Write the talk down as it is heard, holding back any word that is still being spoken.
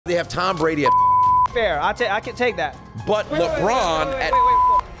They have Tom Brady at Fair. I can take that. but LeBron at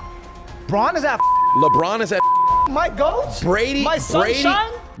Braun is at LeBron is at my goats? Brady. My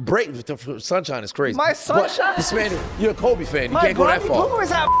sunshine? Brady, sunshine is crazy. My sunshine? But this man, you're a Kobe fan. You My can't go that Bronny far. Boo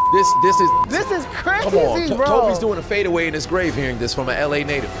is at This is crazy, come on. bro. Kobe's doing a fadeaway in his grave hearing this from an LA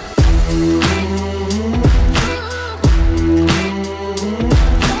native.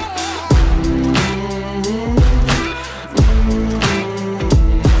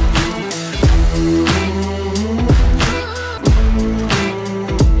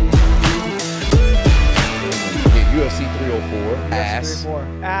 UFC 304, ass.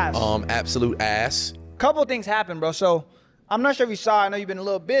 Absolute ass. Couple things happened, bro. So I'm not sure if you saw. I know you've been a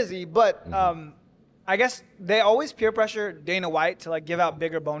little busy, but I guess they always peer pressure Dana White to like give out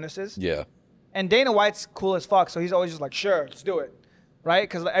bigger bonuses. Yeah. And Dana White's cool as fuck, so he's always just like, sure, let's do it, right?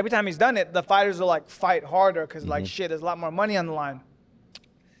 Because every time he's done it, the fighters will like fight harder because like shit, there's a lot more money on the line.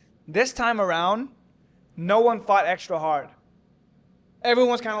 This time around, no one fought extra hard.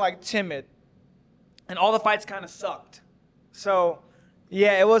 Everyone's kind of like timid, and all the fights kind of sucked. So,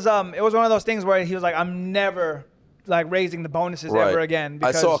 yeah, it was one of those things where he was like, I'm never like raising the bonuses ever again.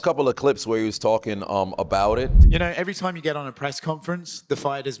 I saw a couple of clips where he was talking about it. You know, every time you get on a press conference, the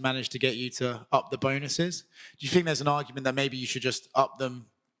fighters manage to get you to up the bonuses. Do you think there's an argument that maybe you should just up them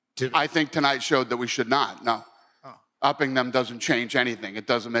to? I think tonight showed that we should not. No. Upping them doesn't change anything. It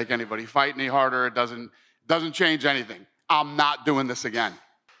doesn't make anybody fight any harder. It doesn't change anything. I'm not doing this again.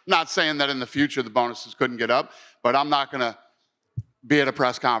 Not saying that in the future the bonuses couldn't get up, but I'm not going to be at a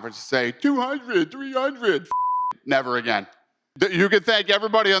press conference and say 200, 300. Never again. You can thank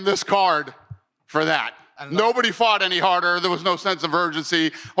everybody on this card for that. Nobody fought any harder. There was no sense of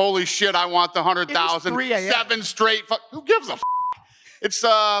urgency. Holy shit, I want the 100,000. 7 straight. Who gives a f? It's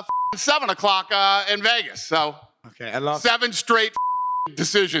 7 o'clock in Vegas. So Okay, and last 7 straight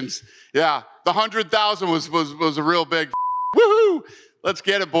decisions. Yeah, the 100,000 was a real big woohoo. Let's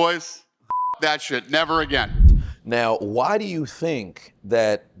get it, boys. That shit. Never again. Now, why do you think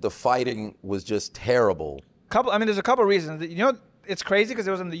that the fighting was just terrible? There's a couple reasons. You know, it's crazy because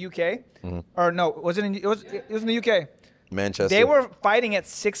it was in the UK, or no, it was in the UK. Manchester. They were fighting at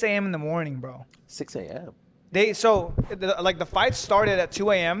 6 a.m. in the morning, bro. 6 a.m. Like the fight started at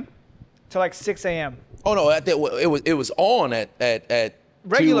 2 a.m. to like 6 a.m. Oh no, it was on at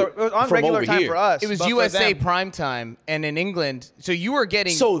regular. It was on regular time for us. It was USA prime time, and in England, so you were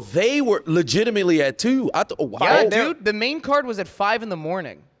getting. So they were legitimately at 2. Wow. Yeah, dude. The main card was at 5 in the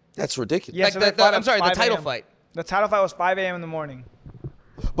morning. That's ridiculous. Yeah, like so I'm sorry, the title fight. The title fight was 5 a.m. in the morning.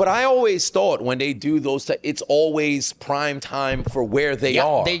 But I always thought when they do those, it's always prime time for where they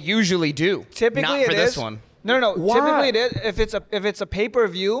are. They usually do. Typically, not for this one. No. Why? Typically, it is. If it's a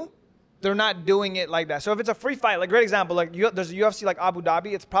pay-per-view, they're not doing it like that. So if it's a free fight, like great example, like there's a UFC like Abu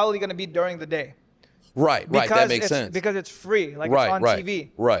Dhabi, it's probably going to be during the day. Right. That makes sense. Because it's free, like it's on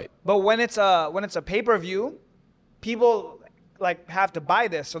TV. Right. But when it's a pay-per-view, people like have to buy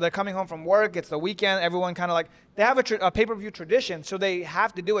this. So they're coming home from work. It's the weekend. Everyone kind of like they have a pay-per-view tradition, so they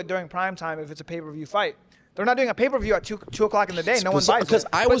have to do it during prime time if it's a pay-per-view fight. They're not doing a pay-per-view at 2 o'clock in the day. No one buys it. Because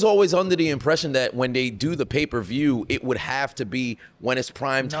I was always under the impression that when they do the pay-per-view, it would have to be when it's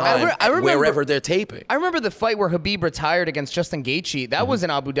prime time, wherever they're taping. I remember the fight where Khabib retired against Justin Gaethje. That was in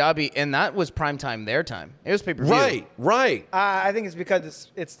Abu Dhabi, and that was prime time their time. It was pay-per-view. Right. I think it's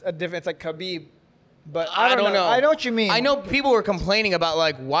because it's a different. It's like Khabib. But I don't know. I know what you mean. I know people were complaining about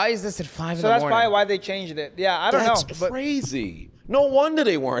like, why is this at 5 in the morning? So that's probably why they changed it. Yeah, I don't know. That's crazy. No wonder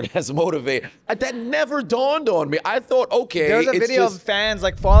they weren't as motivated. That never dawned on me. I thought, okay, there's a video of fans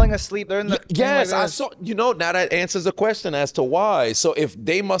like falling asleep. They're in the yes, I saw. You know, now that answers the question as to why. So if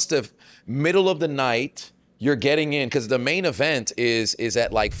they must have middle of the night, you're getting in because the main event is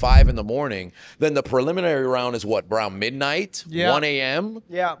at like 5 in the morning. Then the preliminary round is what, around midnight, 1 a.m.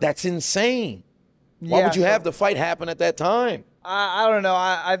 Yeah, that's insane. Why would you have the fight happen at that time? I don't know.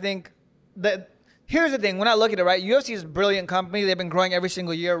 I think that here's the thing. When I look at it, right, UFC is a brilliant company. They've been growing every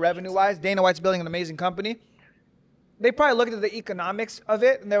single year revenue-wise. Dana White's building an amazing company. They probably looked at the economics of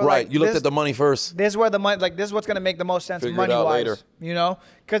it, and they were like, you looked at the money first. This is where the money, like this is what's going to make the most sense money-wise. You know,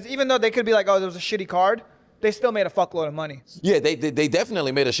 because even though they could be like, oh, there was a shitty card, they still made a fuckload of money. Yeah, they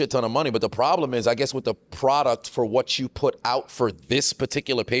definitely made a shit ton of money, but the problem is, I guess, with the product for what you put out for this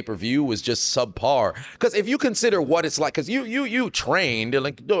particular pay-per-view was just subpar. Because if you consider what it's like, because you trained,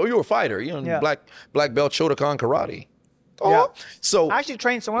 like you were a fighter, you know, black belt Shotokan karate. Yeah. So I actually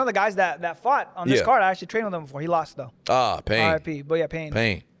trained. So one of the guys that fought on this card, I actually trained with him before. He lost though. Pain. RIP. But yeah,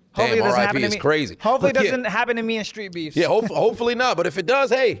 Pain. Hopefully Damn, it doesn't RIP happen to is me. crazy. Hopefully it But yeah. doesn't happen to me in street beefs. Yeah, hopefully not. But if it does,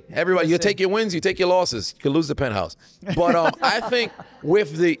 hey, everybody, you take your wins, you take your losses. You could lose the penthouse. But I think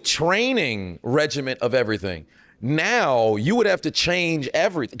with the training regiment of everything, now you would have to change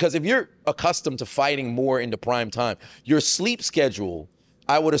everything. Because if you're accustomed to fighting more into prime time, your sleep schedule,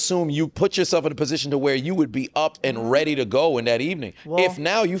 I would assume you put yourself in a position to where you would be up and ready to go in that evening. Well, if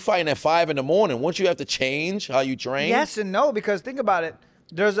now you fighting at 5 in the morning, won't you have to change how you train? Yes and no, because think about it.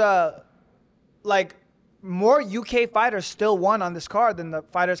 There's more UK fighters still won on this card than the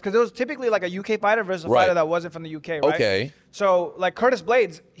fighters, because it was typically like a UK fighter versus a Right. fighter that wasn't from the UK, right? Okay. So like Curtis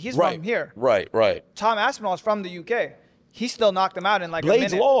Blades, he's from here. Right. Tom Aspinall is from the UK. He still knocked him out in like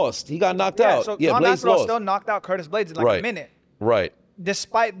Blades a minute. lost. He got knocked Yeah, out. so Yeah, Tom Blades Aspinall lost. still knocked out Curtis Blades in like a minute, Right.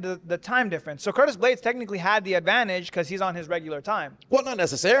 despite the time difference. So Curtis Blades technically had the advantage because he's on his regular time. Well, not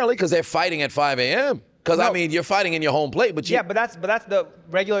necessarily, because they're fighting at 5 a.m. Because, I No. mean, you're fighting in your home plate, but you... Yeah, but that's the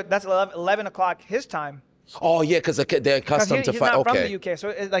regular. That's 11 o'clock his time. Oh, yeah, because they're Because accustomed to he's fight. not Okay. from the UK,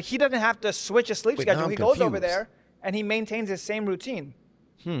 so like he doesn't have to switch his sleep Wait, now schedule. I'm He goes over confused. there and he maintains his same routine.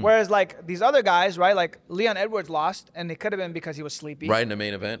 Whereas like these other guys, right? Like Leon Edwards lost, and it could have been because he was sleepy. Right in the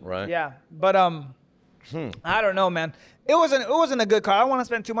main event, right? Yeah, but I don't know, man. It wasn't a good card. I don't want to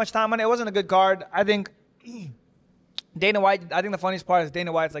spend too much time on it. It wasn't a good card. I think Dana White. I think the funniest part is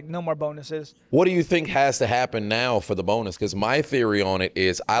Dana White's like no more bonuses. What do you think has to happen now for the bonus? Because my theory on it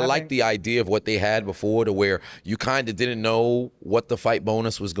is I like think- the idea of what they had before, to where you kind of didn't know what the fight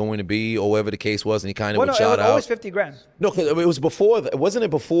bonus was going to be, or whatever the case was, and you kind of Well, no, would it was shout always out. 50 grand. No, because it was before. Wasn't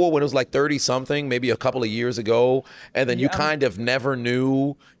it before when it was like 30 something, maybe a couple of years ago, and then you Yeah, kind of never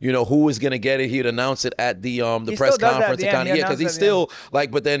knew, who was going to get it. He'd announce it at the He press still does that at conference. the And end. kind He of because he's announced it at the still like.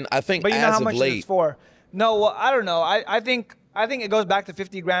 But then I think But you know as how of much late, it's for? No, well, I don't know. I think it goes back to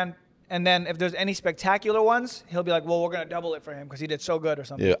 50 grand. And then if there's any spectacular ones, he'll be like, well, we're going to double it for him because he did so good or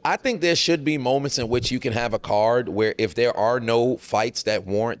something. yeah, I think there should be moments in which you can have a card where if there are no fights that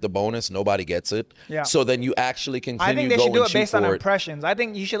warrant the bonus, nobody gets it. Yeah. So then you actually continue. I think they go should do and it shoot based on for it. impressions. I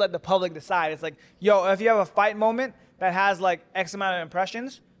think you should let the public decide. It's like, yo, if you have a fight moment that has like X amount of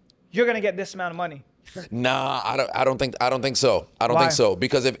impressions, you're going to get this amount of money. Nah, I don't think so. I don't Why? think so.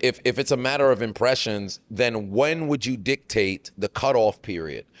 Because if it's a matter of impressions, then when would you dictate the cutoff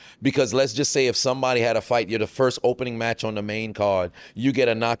period? Because let's just say if somebody had a fight, you're the first opening match on the main card, you get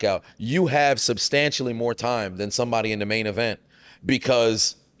a knockout, you have substantially more time than somebody in the main event,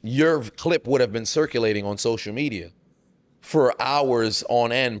 because your clip would have been circulating on social media for hours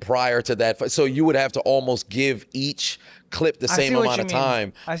on end prior to that fight. So you would have to almost give each clip the I same see what amount you of mean.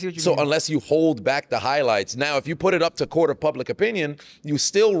 time. I see what you so mean. unless you hold back the highlights. Now, if you put it up to court of public opinion, you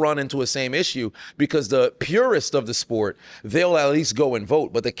still run into a same issue, because the purist of the sport, they'll at least go and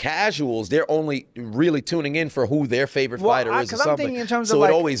vote. But the casuals, they're only really tuning in for who their favorite fighter is or 'cause I'm something. thinking in terms so of like,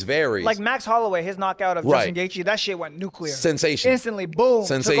 it always varies. Like Max Holloway, his knockout of Right. Justin Gaethje, that shit went nuclear. Sensational. Instantly, boom,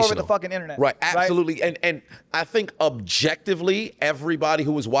 Sensational. took over the fucking internet. Right, absolutely. And I think objectively, everybody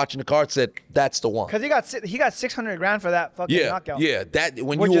who was watching the card said that's the one. Because he got 600 grand for that fucking knockout. Yeah, that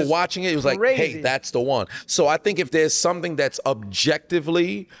when Which you were is watching it, it was like, hey, crazy. that's the one. So I think if there's something that's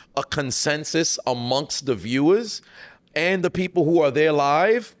objectively a consensus amongst the viewers and the people who are there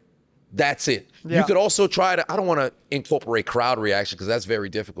live, that's it. Yeah. You could also try to, I don't want to incorporate crowd reaction because that's very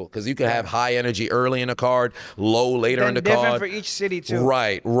difficult, because you could have high energy early in the card, low later in the different card. for each city too.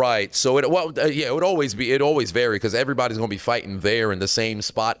 Right. So it would always vary, because everybody's going to be fighting there in the same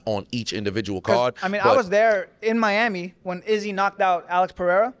spot on each individual 'Cause, card. I mean, I But- was there in Miami when Izzy knocked out Alex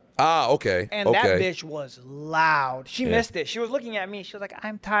Pereira. Okay. And okay. that bitch was loud. She missed it. She was looking at me. She was like,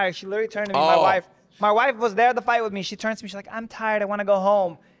 I'm tired. She literally turned to me. Oh. My wife was there at the fight with me. She turns to me. She's like, I'm tired. I want to go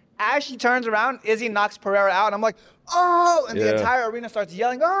home. As she turns around, Izzy knocks Pereira out. And I'm like, oh. And the entire arena starts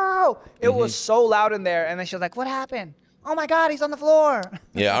yelling, oh. It was so loud in there. And then she was like, what happened? Oh my God, he's on the floor.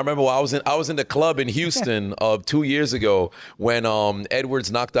 Yeah, I remember when I was in the club in Houston 2 years ago when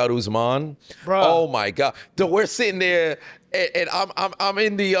Edwards knocked out Usman. Bruh. Oh my God! So we're sitting there, and I'm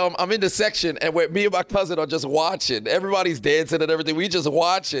in the section, and where me and my cousin are just watching. Everybody's dancing and everything. We just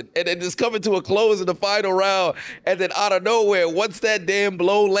watching, and then it's coming to a close in the final round, and then out of nowhere, once that damn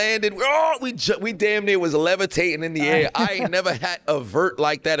blow landed, we damn near was levitating in the air. I ain't never had a vert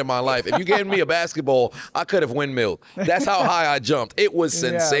like that in my life. If you gave me a basketball, I could have windmilled. That's how high I jumped. It was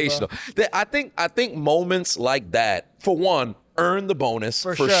sensational. I think moments like that, for one, earn the bonus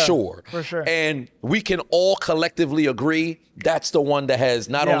for sure. For sure. And we can all collectively agree that's the one that has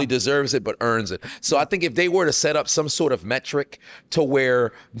not only deserves it, but earns it. So I think if they were to set up some sort of metric to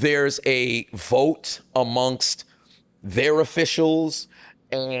where there's a vote amongst their officials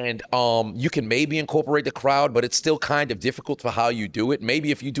And you can maybe incorporate the crowd, but it's still kind of difficult for how you do it.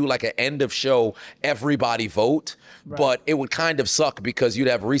 Maybe if you do like an end of show, everybody vote, but it would kind of suck because you'd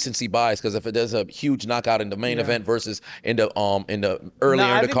have recency bias. Because if there's a huge knockout in the main event versus in the earlier in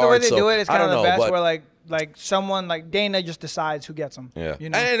I the think card, the way they so do it is I kind don't of the know, best. but Where like someone like Dana just decides who gets them. yeah, You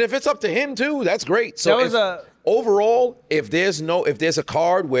know? and if it's up to him too, that's great. So There was overall, if there's a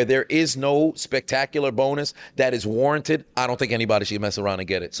card where there is no spectacular bonus that is warranted, I don't think anybody should mess around and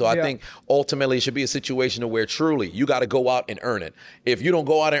get it. So I think ultimately it should be a situation where truly you got to go out and earn it. If you don't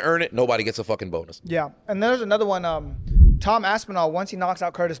go out and earn it, nobody gets a fucking bonus. Yeah, and there's another one. Tom Aspinall, once he knocks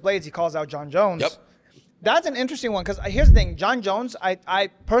out Curtis Blades, he calls out Jon Jones. Yep. That's an interesting one because here's the thing. Jon Jones,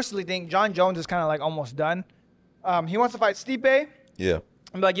 I personally think Jon Jones is kind of like almost done. He wants to fight Stipe. Yeah.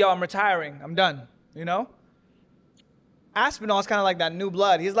 I'm like, yo, I'm retiring. I'm done. You know? Aspinall is kind of like that new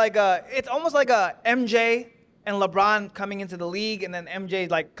blood. He's like it's almost like a MJ and LeBron coming into the league and then MJ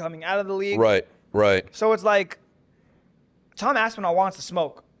like coming out of the league. Right. So it's like Tom Aspinall wants to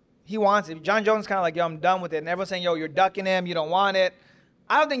smoke. He wants it. Jon Jones is kind of like, yo, I'm done with it. And everyone's saying, yo, you're ducking him. You don't want it.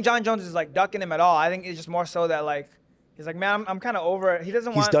 I don't think Jon Jones is like ducking him at all. I think it's just more so that like, he's like, man, I'm kind of over it. He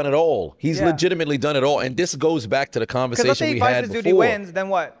doesn't want. He's done it all. He's legitimately done it all. And this goes back to the Because let's conversation say he we fights had this before. dude, he wins, then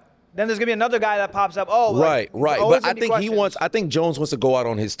what? Then there's gonna be another guy that pops up. Oh, right. But I think questions. I think Jones wants to go out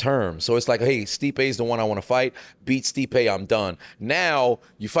on his terms. So it's like, hey, Stipe's the one I want to fight. Beat Stipe, I'm done. Now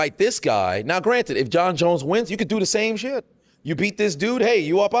you fight this guy. Now, granted, if Jon Jones wins, you could do the same shit. You beat this dude, hey,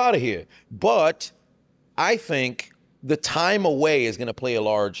 you up out of here. But I think the time away is going to play a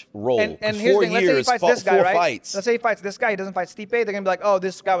large role. And 4 here's the thing, let's say he years, fights this guy, four right? fights. Let's say he fights this guy, he doesn't fight Stipe. They're gonna be like, oh,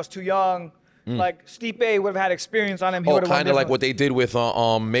 this guy was too young. Like Stipe would have had experience on him. He would have kind of like what they did with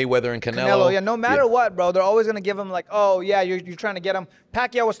Mayweather and Canelo. Canelo, yeah. No matter what, bro, they're always gonna give him like, oh yeah, you're trying to get him.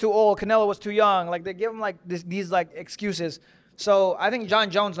 Pacquiao was too old. Canelo was too young. Like they give him like these like excuses. So I think Jon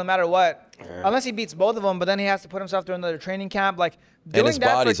Jones, no matter what, unless he beats both of them, but then he has to put himself through another training camp. Like doing his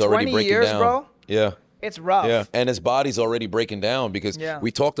that body's for already 20 breaking years, down. bro. Yeah. It's rough. Yeah, and his body's already breaking down because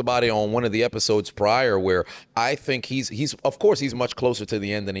we talked about it on one of the episodes prior where I think he's of course he's much closer to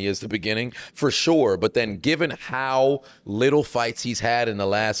the end than he is the beginning for sure. But then given how little fights he's had in the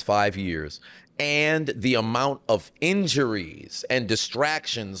last 5 years and the amount of injuries and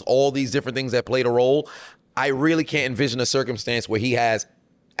distractions, all these different things that played a role, I really can't envision a circumstance where he has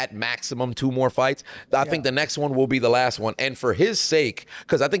at maximum 2 more fights. I think the next one will be the last one. And for his sake,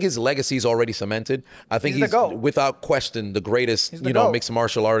 because I think his legacy is already cemented, I think he's without question the greatest, mixed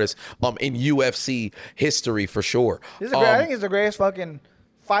martial artist in UFC history for sure. I think he's the greatest fucking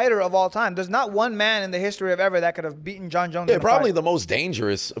fighter of all time. There's not one man in the history of ever that could have beaten Jon Jones. Yeah, probably the most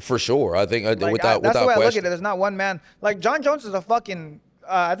dangerous for sure. I think without that's the way I question. look at it. There's not one man. Like Jon Jones is a fucking.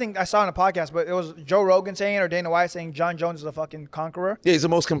 I think I saw on a podcast, but it was Joe Rogan saying it or Dana White saying Jon Jones is a fucking conqueror. Yeah, he's the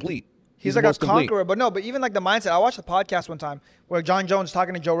most complete. He's like a conqueror, but no, but even like the mindset. I watched a podcast one time where Jon Jones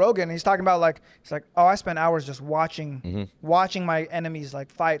talking to Joe Rogan, and he's talking about like, he's like, oh, I spent hours just watching my enemies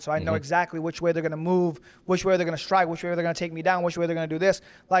like fight, so I know exactly which way they're gonna move, which way they're gonna strike, which way they're gonna take me down, which way they're gonna do this.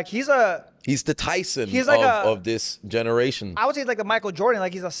 Like he's the Tyson of this generation. I would say he's like a Michael Jordan,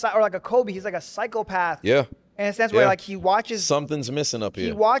 like he's or like a Kobe. He's like a psychopath. Yeah. In a sense where like he watches something's missing up here.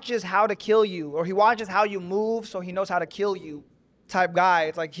 He watches how to kill you, or he watches how you move, so he knows how to kill you. Type guy.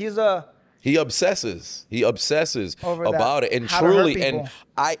 It's like he obsesses about it, and truly, and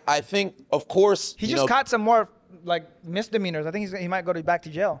I think of course he just caught some more like misdemeanors. I think he might go back to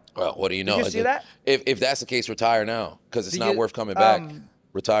jail. Well, what do you know? Did you see that? If that's the case, retire now because it's not worth coming back.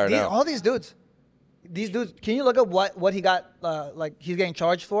 Retire now. All these dudes. Can you look up what he got? Like he's getting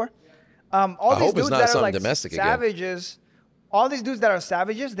charged for? All these dudes that are like savages, all these dudes that are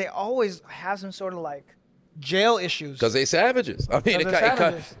savages, they always have some sort of like jail issues. Because they savages. I mean,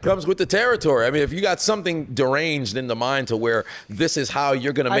 it comes with the territory. I mean, if you got something deranged in the mind to where this is how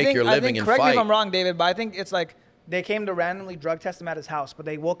you're going to make your living and fight. Correct me if I'm wrong, David, but I think it's like they came to randomly drug test him at his house, but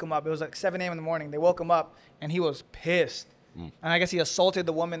they woke him up. It was like 7 a.m. in the morning. They woke him up, and he was pissed. And I guess he assaulted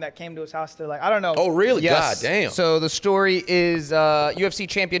the woman that came to his house to I don't know. Oh, really? Yes. God damn. So the story is UFC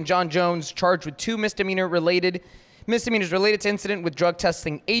champion Jon Jones charged with 2 misdemeanors related to incident with drug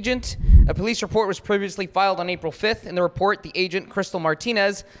testing agent. A police report was previously filed on April 5th. In the report, the agent, Crystal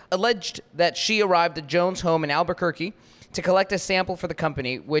Martinez, alleged that she arrived at Jones' home in Albuquerque to collect a sample for the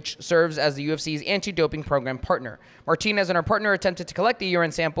company, which serves as the UFC's anti-doping program partner. Martinez and her partner attempted to collect the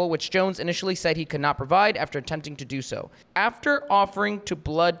urine sample, which Jones initially said he could not provide after attempting to do so. After offering to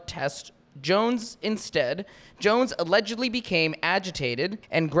blood test Jones instead, Jones allegedly became agitated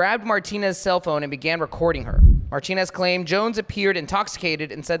and grabbed Martinez's cell phone and began recording her. Martinez claimed Jones appeared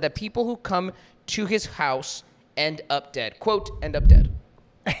intoxicated and said that people who come to his house end up dead. Quote, end up dead.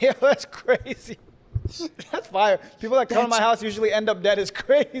 Yo, that's crazy. That's fire. People that come to my house usually end up dead. Is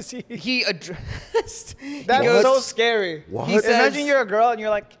crazy. He addressed. That's so scary. What? He says- Imagine you're a girl and you're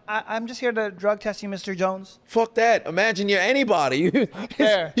like, I'm just here to drug test you, Mr. Jones. Fuck that. Imagine you're anybody.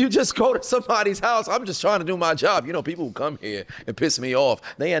 Fair. You just go to somebody's house. I'm just trying to do my job. You know, people who come here and piss me off,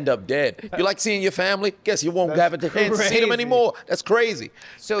 they end up dead. You like seeing your family? Guess you won't have a chance to see them crazy. anymore. That's crazy.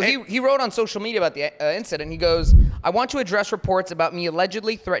 So he wrote on social media about the incident. He goes, I want to address reports about me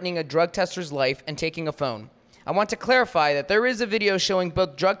allegedly threatening a drug tester's life and taking a phone. I want to clarify that there is a video showing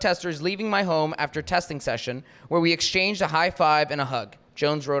both drug testers leaving my home after testing session where we exchanged a high five and a hug,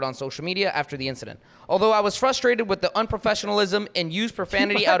 Jones wrote on social media after the incident. Although I was frustrated with the unprofessionalism and used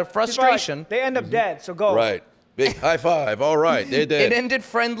profanity out of frustration. They end up dead, so go. Right. Big high five. All right. They're dead. It ended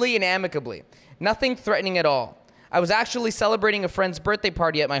friendly and amicably. Nothing threatening at all. I was actually celebrating a friend's birthday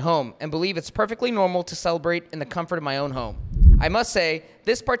party at my home and believe it's perfectly normal to celebrate in the comfort of my own home. I must say,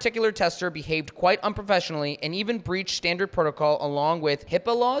 this particular tester behaved quite unprofessionally and even breached standard protocol along with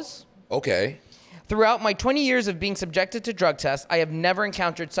HIPAA laws. Okay. Throughout my 20 years of being subjected to drug tests, I have never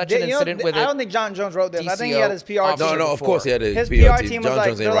encountered such an incident with I don't think Jon Jones wrote this. I think he DCO had his PR team. No, of course he had his PR team was Jon like, Jones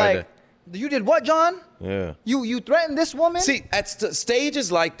ain't they're right like, you did what, John? there. Yeah. You threatened this woman? See, at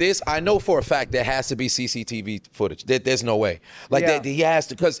stages like this, I know for a fact there has to be CCTV footage. There's no way. Like, Yeah. he has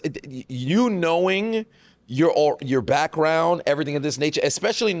to, because you knowing your background, everything of this nature,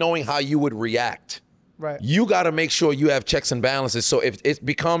 especially knowing how you would react. Right. You got to make sure you have checks and balances. So if it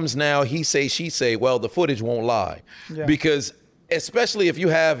becomes now he say, she say, well, the footage won't lie. Yeah. Because especially if you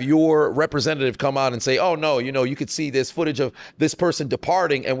have your representative come out and say, oh, no, you could see this footage of this person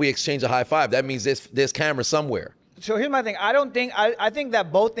departing and we exchange a high five. That means there's camera somewhere. So here's my thing. I think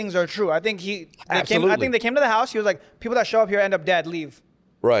that both things are true. I think Absolutely. I think they came to the house. He was like, people that show up here end up dead, leave.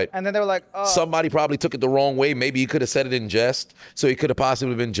 Right. And then they were like, Somebody probably took it the wrong way. Maybe he could have said it in jest. So he could have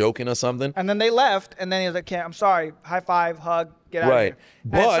possibly been joking or something. and then they left. And then he was like, okay, I'm sorry. High five, hug, get out of Right. here.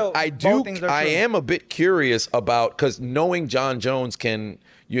 And But so both things are I true. am a bit curious about, because knowing Jon Jones can,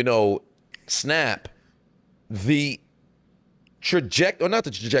 snap the trajectory, or not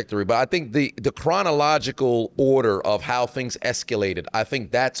the trajectory, but I think the chronological order of how things escalated. I think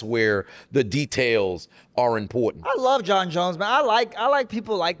that's where the details are important. I love Jon Jones, man. I like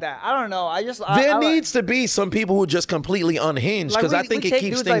people like that. I don't know. There needs to be some people who are just completely unhinged, because I think it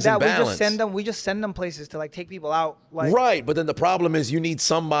keeps things in balance. We just send them places to like take people out. Like, Right, but then the problem is you need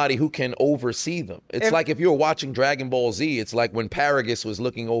somebody who can oversee them. It's like if you're watching Dragon Ball Z, it's like when Paragus was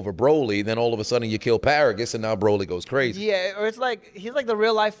looking over Broly, then all of a sudden you kill Paragus and now Broly goes crazy. Yeah, or it's like he's like the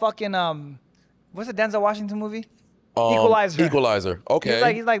real life fucking what's the Denzel Washington movie? Equalizer. Equalizer.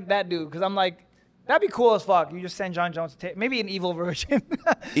 Okay. He's like that dude. Because I'm like, that'd be cool as fuck. You just send Jon Jones to take maybe an evil version.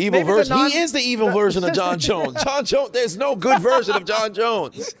 Evil Maybe the version. non- He is the evil version of Jon Jones. Jon Jones. There's no good version of Jon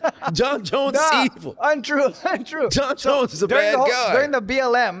Jones. Jon Jones Nah, is evil. Untrue. Jon Jones is a bad guy. During the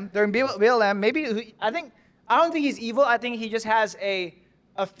BLM, maybe I don't think he's evil. I think he just has a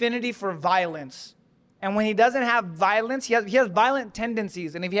affinity for violence. And when he doesn't have violence, he has violent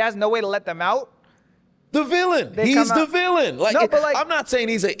tendencies. And if he has no way to let them out, The villain. They He's come the out- villain. No, but like- I'm not saying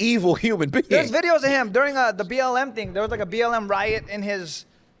he's an evil human being. there's videos of him during the BLM thing. There was like a BLM riot in his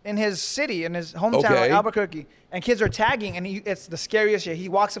city, in his hometown, Okay. like Albuquerque, and kids are tagging, and it's the scariest shit. He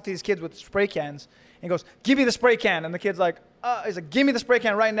walks up to these kids with spray cans and goes, "Give me the spray can," and the kid's like, he's like, "Give me the spray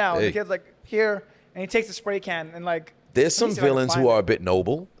can right now," and the Hey. kid's like, "Here," and he takes the spray can and like. There's some let me see if I can villains find who it. are a bit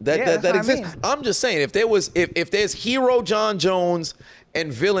noble. Yeah, That that's what I exists. mean. I'm just saying, if there's hero Jon Jones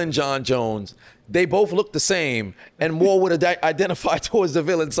and villain Jon Jones, they both look the same, and more would identify towards the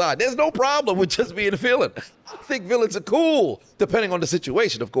villain side. There's no problem with just being a villain. I think villains are cool, depending on the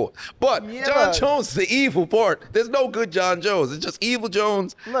situation, of course. But Yeah. Jon Jones is the evil part. There's no good Jon Jones. It's just evil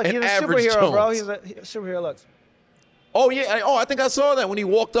Jones Look, and he's a average superhero, Jones. bro. He's a superhero. Looks. Oh yeah. Oh, I think I saw that when he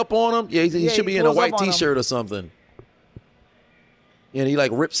walked up on him. Yeah, he Yeah, should he be in a pulls up white on him. T-shirt or something. And he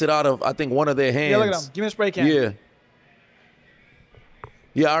like rips it out of, I think, one of their hands. Yeah, look at him. Give me a spray can. Yeah.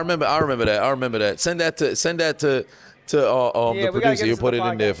 Yeah, I remember that. Send that to the we gotta get producer. He'll this put in it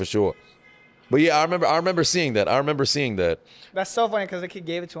the in there podcast. for sure. But yeah, I remember seeing that. That's so funny because the kid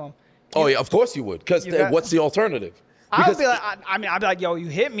gave it to him. Oh yeah, of course you would. Because You got- what's the alternative? I would Because- be like, I'd be like, yo, you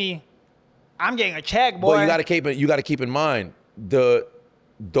hit me. I'm getting a check, boy. Well, you got to keep in mind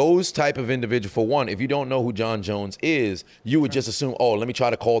those type of individual. For one, if you don't know who Jon Jones is, you would just assume, oh, let me try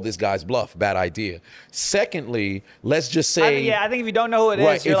to call this guy's bluff. Bad idea. Secondly, let's just say, I think if you don't know who it is,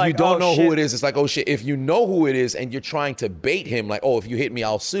 right, you're if like, you don't oh, know shit. who it is, it's like, oh shit. If you know who it is and you're trying to bait him, like, oh, if you hit me,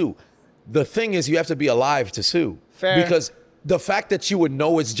 I'll sue. The thing is, you have to be alive to sue. Fair. Because the fact that you would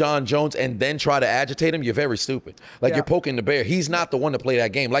know it's Jon Jones and then try to agitate him, you're very stupid. Like you're poking the bear. He's not the one to play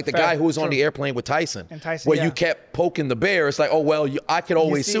that game. Like the guy who was on the airplane with Tyson, where you kept poking the bear. It's like, oh well, I could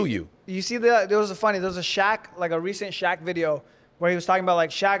always sue you. You see, there was a Shaq, like a recent Shaq video where he was talking about like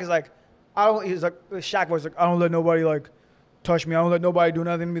Shaq is like, Shaq was like, I don't let nobody like touch me. I don't let nobody do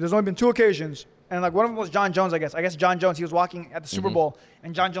nothing to me. There's only been 2 occasions. And like one of them was Jon Jones, I guess. I guess Jon Jones, he was walking at the Super Bowl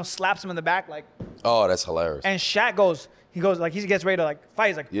and Jon Jones slaps him in the back like. Oh, that's hilarious. And Shaq goes, he gets ready to like fight.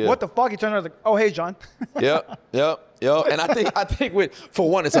 He's like, what the fuck? He turns around, like, oh, hey, John. Yep. And I think for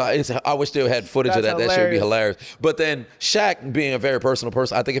one, I wish they had footage of that. Hilarious. That should be hilarious. But then Shaq being a very personal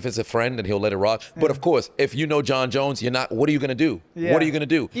person, I think if it's a friend, then he'll let it rock. But of course, if you know Jon Jones, you're not. What are you gonna do? Yeah. What are you gonna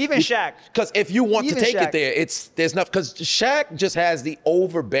do? Even Shaq. Because if you want to take it there, there's enough. Because Shaq just has the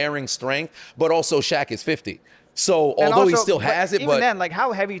overbearing strength, but also Shaq is 50. So although he still has it, even then, like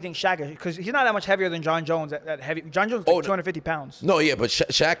how heavy do you think Shaq is? Because he's not that much heavier than Jon Jones. That heavy. Jon Jones is like 250 pounds. No, yeah, but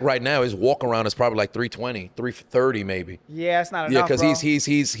Shaq right now, his walk around is probably like 320, 330 maybe. Yeah, it's not enough. Yeah, because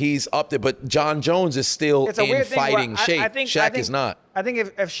he's up there, but Jon Jones is still in fighting shape. Shaq is not. I think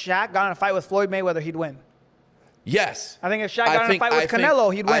if Shaq got in a fight with Floyd Mayweather, he'd win. Yes. I think if Shaq got in a fight with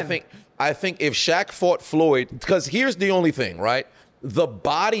Canelo, he'd win. I think if Shaq fought Floyd, because here's the only thing, right? The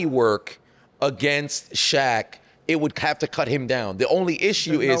body work against Shaq, it would have to cut him down. The only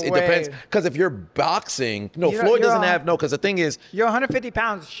issue is it depends, because if you're boxing, Floyd doesn't have because the thing is, you're 150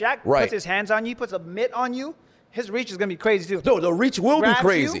 pounds. Shaq puts his hands on you, puts a mitt on you. His reach is gonna be crazy too. No, the reach will be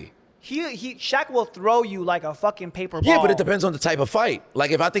crazy. Shaq will throw you like a fucking paper ball. Yeah, but it depends on the type of fight.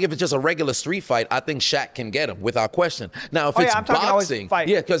 Like if it's just a regular street fight, I think Shaq can get him without question. Now if it's boxing,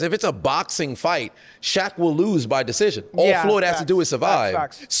 because if it's a boxing fight, Shaq will lose by decision. All Floyd has to do is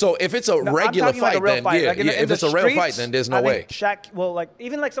survive. So if it's a regular fight, then if it's a real fight, then there's no way. Shaq will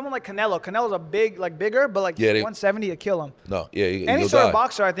even someone like Canelo. Canelo's bigger, but 170 to kill him. No, any sort of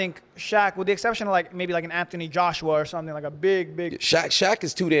boxer, I think Shaq, with the exception of maybe an Anthony Joshua or something, like a big. Shaq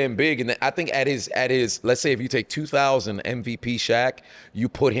is too damn big. And I think at his, let's say if you take 2000 MVP Shaq, you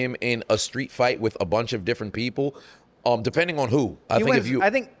put him in a street fight with a bunch of different people, depending on who. I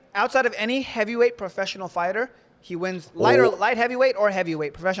think outside of any heavyweight professional fighter, he wins light heavyweight or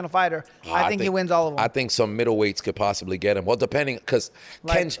heavyweight professional fighter. I think he wins all of them. I think some middleweights could possibly get him. Well, depending, because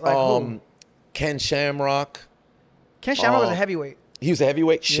Ken Shamrock. Ken Shamrock was a heavyweight. He was a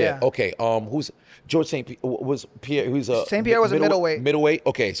heavyweight? Shit. Yeah. Okay. Who's George St. Pierre? Who's a St. Pierre was a middleweight. Middleweight.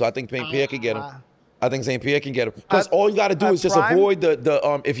 Okay, so I think St. Pierre can get him. I think St. Pierre can get him. Because all you got to do is just avoid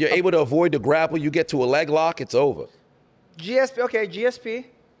the if you're able to avoid the grapple, you get to a leg lock, it's over. GSP,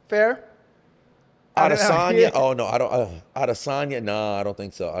 fair. Adesanya? Oh no, I don't. Adesanya? No, I don't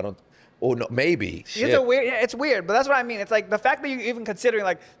think so. I don't. Oh no, maybe. It's weird, but that's what I mean. It's like the fact that you're even considering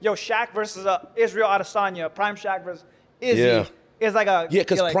Shaq versus Israel Adesanya, Prime Shaq versus Izzy. Yeah. Is like a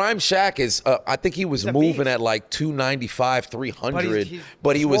because Prime Shaq is I think he was moving at 295, 300,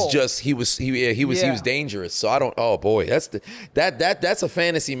 but he was dangerous. So I don't. Oh boy, that's a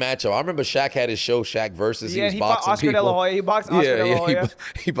fantasy matchup. I remember Shaq had his show Shaq versus. Yeah, he was boxing Oscar people. De La Hoya. He boxed Oscar De La Hoya.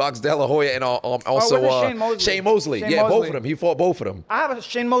 He boxed De La Hoya and also Shane Mosley. Both of them. He fought both of them. I have a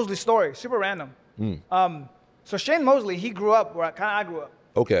Shane Mosley story. Super random. So Shane Mosley, he grew up where I grew up.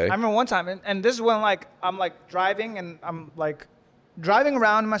 Okay. I remember one time, and this is when I'm driving and I'm driving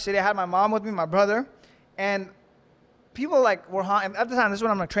around in my city. I had my mom with me, my brother, and people were honking. At the time, this is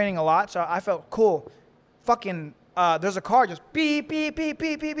when I'm training a lot, so I felt cool. Fucking, there's a car just beep, beep, beep,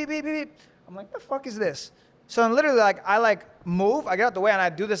 beep, beep, beep, beep, beep. I'm like, the fuck is this? So literally, I move, I get out the way, and I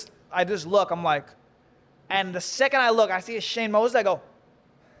do this. I just look. I'm like, and the second I look, I see a Shane Mosley. I go,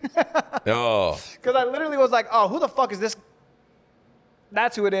 oh, because I literally was like, oh, who the fuck is this?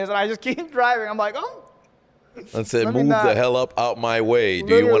 That's who it is, and I just keep driving. I'm like, oh. I said, move the hell up out my way. Do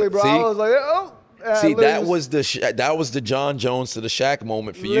literally, you want to bro, see? I was like, oh. See, that was the Jon Jones to the Shaq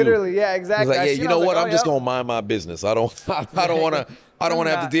moment for you. Literally, yeah, exactly. Like, yeah, you know what? I'm just gonna mind my business. I don't want to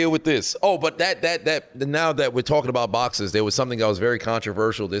have to deal with this. Oh, but that now that we're talking about boxers, there was something that was very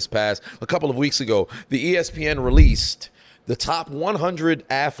controversial a couple of weeks ago. The ESPN released the top 100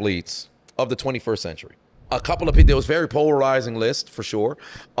 athletes of the 21st century. A couple of people, there was a very polarizing list for sure.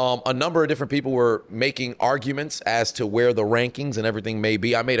 A number of different people were making arguments as to where the rankings and everything may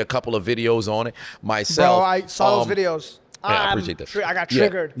be. I made a couple of videos on it myself. Bro, I saw those videos. Yeah, I appreciate that. I got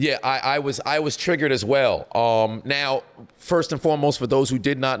triggered. Yeah, I was triggered as well. Now, first and foremost, for those who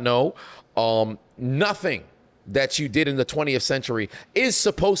did not know, nothing that you did in the 20th century is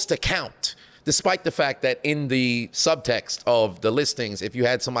supposed to count despite the fact that in the subtext of the listings, if you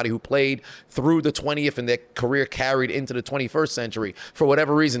had somebody who played through the 20th and their career carried into the 21st century, for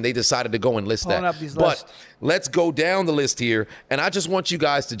whatever reason, they decided to go and list that. But let's go down the list here, and I just want you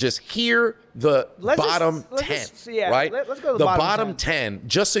guys to just hear the bottom 10, right? Let's go to the bottom 10,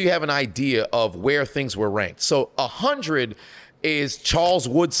 just so you have an idea of where things were ranked. So 100 is Charles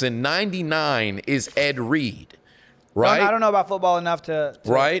Woodson, 99 is Ed Reed. Right? I don't know about football enough to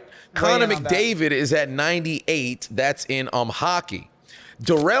right? Connor McDavid is at 98. That's in hockey.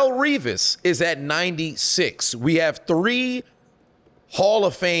 Darrelle Revis is at 96. We have 3 Hall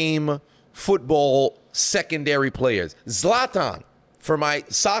of Fame football secondary players. Zlatan, for my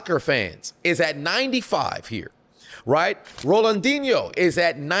soccer fans, is at 95 here, right? Rolandinho is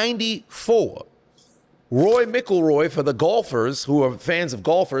at 94. Roy McIlroy, for the golfers who are fans of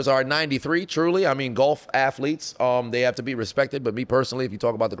golfers, are at 93. Truly, I mean, golf athletes, they have to be respected. But me personally, if you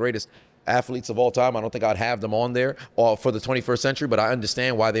talk about the greatest athletes of all time, I don't think I'd have them on there for the 21st century. But I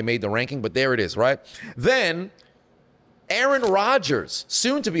understand why they made the ranking. But there it is, right? Then Aaron Rodgers,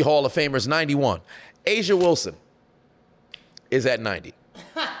 soon to be Hall of Famers, 91. Asia Wilson is at 90.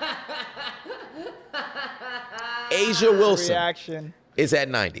 Asia Wilson is at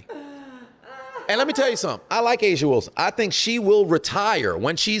 90. And let me tell you something. I like Asia Wilson. I think she will retire.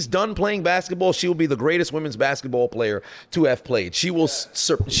 When she's done playing basketball, she will be the greatest women's basketball player to have played. She'll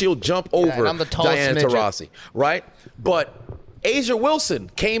jump over Diana Taurasi, right? But Asia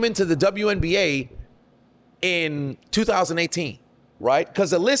Wilson came into the WNBA in 2018, right?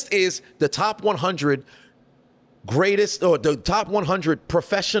 Because the list is the top 100 greatest, or the top 100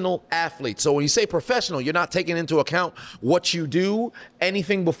 professional athletes. So when you say professional, you're not taking into account what you do,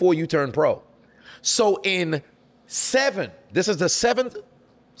 anything before you turn pro. So in this is the 7th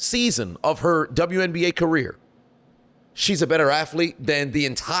season of her WNBA career, she's a better athlete than the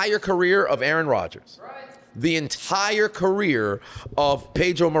entire career of Aaron Rodgers. Right. The entire career of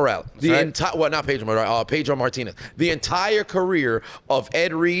Pedro Morales. Not Pedro Morales, Pedro Martinez. The entire career of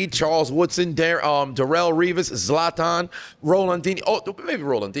Ed Reed, Charles Woodson, Darrelle Revis, Zlatan, Rolandinho. Oh, maybe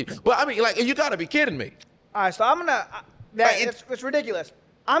Rolandinho. But I mean, like, you got to be kidding me. All right, so I'm going to, it's ridiculous.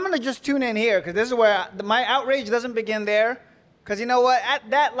 I'm going to just tune in here because this is where my outrage doesn't begin there. Because you know what? At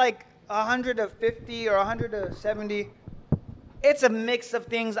that, like, 150 or 170, it's a mix of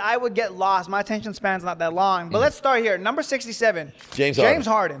things. I would get lost. My attention span's not that long. But let's start here. Number 67. James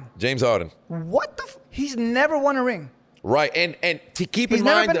Harden. James Harden. What the he's never won a ring. Right, and to keep in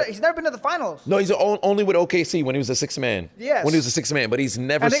mind, he's never been to the finals. No, he's only with OKC when he was a 6th man. Yes, when he was a 6th man, but he's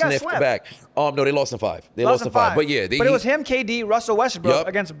never sniffed back. No, they lost in 5. They lost in 5. But yeah, but it was him, KD, Russell Westbrook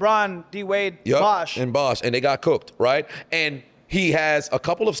against Bron, D Wade, Bosh, and they got cooked, right? And he has a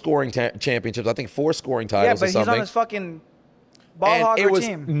couple of scoring championships. I think 4 scoring titles. Yeah, but he's on his fucking ball hogger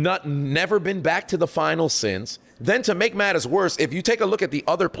team. Never been back to the finals since. Then to make matters worse, if you take a look at the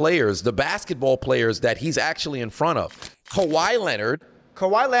other players, the basketball players that he's actually in front of, Kawhi Leonard,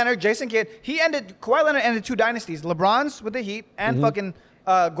 Jason Kidd, Kawhi Leonard ended 2 dynasties, LeBron's with the Heat and fucking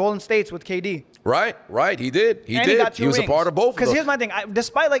Golden State's with KD. Right, he did. He was a part of both of them. Because here's my thing,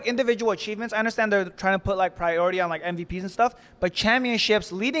 despite like individual achievements, I understand they're trying to put like priority on like MVPs and stuff, but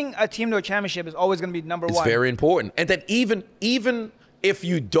championships, leading a team to a championship is always going to be number 1. It's very important. And then even if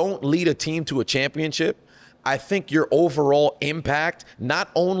you don't lead a team to a championship, I think your overall impact, not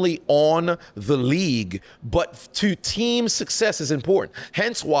only on the league, but to team success is important.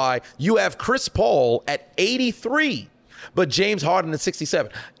 Hence why you have Chris Paul at 83, but James Harden at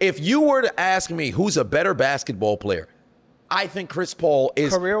 67. If you were to ask me who's a better basketball player, I think Chris Paul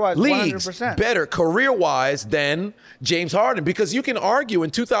is career-wise, leagues 100%. better career-wise than James Harden, because you can argue in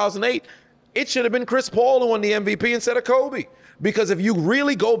 2008, it should have been Chris Paul who won the MVP instead of Kobe. Because if you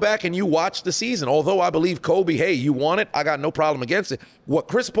really go back and you watch the season, although I believe Kobe, hey, you won it, I got no problem against it. What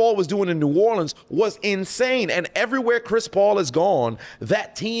Chris Paul was doing in New Orleans was insane. And everywhere Chris Paul has gone,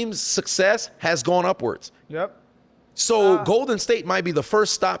 that team's success has gone upwards. Yep. So Golden State might be the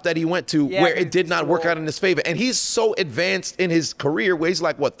first stop that he went to where it did not work out in his favor. And he's so advanced in his career where he's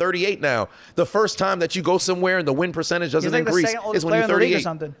like, 38 now. The first time that you go somewhere and the win percentage doesn't increase is when you're 38. Or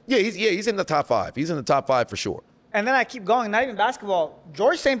something. Yeah, he's in the top 5. He's in the top 5 for sure. And then I keep going, not even basketball.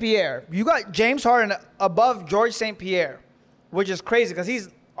 George St. Pierre. You got James Harden above George St. Pierre, which is crazy because he's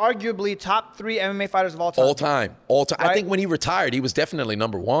arguably top 3 MMA fighters of all time. All time. Right? I think when he retired, he was definitely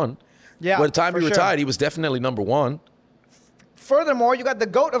number 1. Yeah, by the time he retired, he was definitely number 1. Furthermore, you got the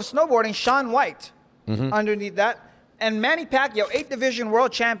GOAT of snowboarding, Shaun White, underneath that. And Manny Pacquiao, 8th division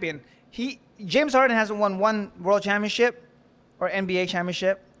world champion. James Harden hasn't won 1 world championship or NBA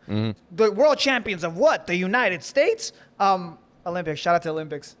championship. The world champions of what? The United States? Olympics. Shout out to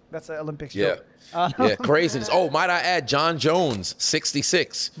Olympics. That's an Olympics Yeah. joke. Yeah, craziness. Oh, might I add, Jon Jones,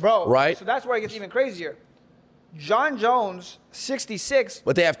 66. Bro, right? so that's where it gets even crazier. Jon Jones, 66.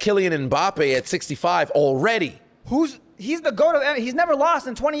 But they have Kylian Mbappe at 65 already. He's the GOAT of. He's never lost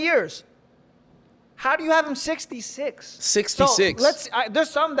in 20 years. How do you have him 66? 66. So there's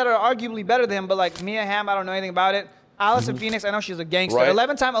some that are arguably better than him, but like Mia Hamm, I don't know anything about it. Allison Phoenix, I know she's a gangster. Right.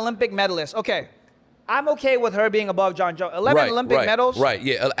 11-time Olympic medalist. Okay. I'm okay with her being above Jon Jones. 11 Olympic medals. Right,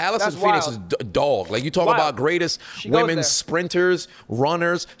 yeah. Allison That's Phoenix wild. is dog. Like, you talk Wild. about greatest She goes there. women's sprinters,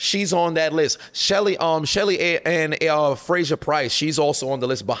 runners. She's on that list. Shelly and Fraser Price, she's also on the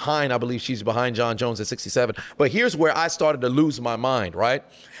list behind, I believe she's behind Jon Jones at 67. But here's where I started to lose my mind, right?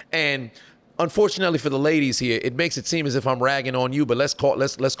 And unfortunately for the ladies here, it makes it seem as if I'm ragging on you, but let's call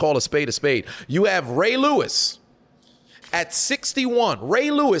a spade a spade. You have Ray Lewis at 61.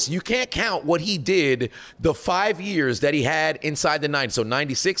 Ray Lewis, you can't count what he did the 5 years that he had inside the 90s. So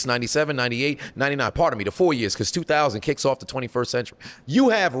 96, 97, 98, 99. Pardon me, the 4 years, because 2000 kicks off the 21st century. You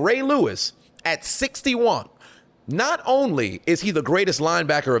have Ray Lewis at 61. Not only is he the greatest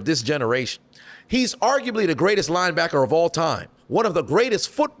linebacker of this generation, he's arguably the greatest linebacker of all time. One of the greatest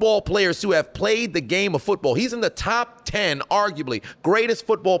football players to have played the game of football. He's in the top 10, arguably, greatest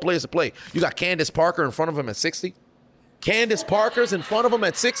football players to play. You got Candace Parker in front of him at 60. Candace Parker's in front of him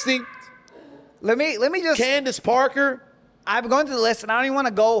at 60. Let me just. Candace Parker. I'm going through the list, and I don't even want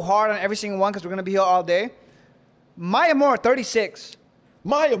to go hard on every single one because we're going to be here all day. Maya Moore, 36.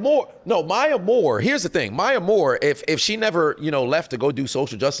 Maya Moore. Here's the thing. Maya Moore, if she never, left to go do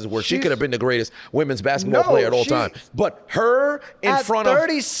social justice work, she could have been the greatest women's basketball player at all time. But her in front of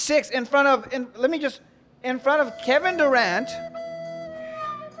 36, in front of Kevin Durant,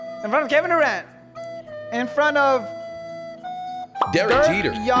 in front of Derek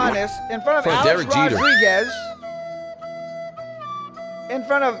Jeter. Giannis, in front of Alex Derek Jeter. Rodriguez, in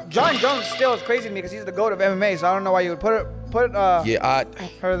front of Jon Jones. Still is crazy to me because he's the GOAT of MMA, so I don't know why you would put her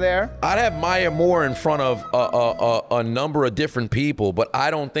there. I'd have Maya Moore in front of a number of different people, but I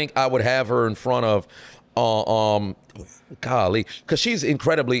don't think I would have her in front of golly, because she's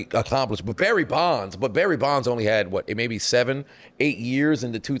incredibly accomplished. But Barry Bonds only had maybe 7-8 years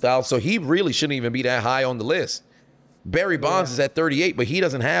in the 2000s, so he really shouldn't even be that high on the list. Barry Bonds is at 38, but he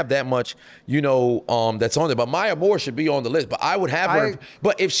doesn't have that much, that's on there. But Maya Moore should be on the list. But I would have her.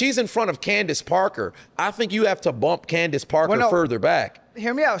 But if she's in front of Candace Parker, I think you have to bump Candace Parker further back.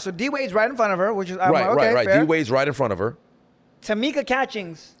 Hear me out. So D Wade's right in front of her, which is right. Fair. D Wade's right in front of her. Tamika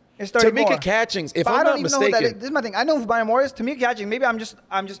Catchings is 34. Tamika Catchings, if but I'm I don't not even know who that is. mistaken, This is my thing. I know who Maya Moore is. Tamika Catchings. Maybe I'm just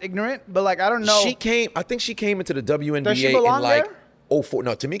ignorant, but I don't know. I think she came into the WNBA Does she belong in there? 04.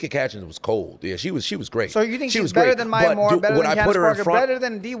 No, Tamika Catchings was cold. Yeah, she was great. So you think she was she's better great. than Maya Moore, better than Candace Parker, better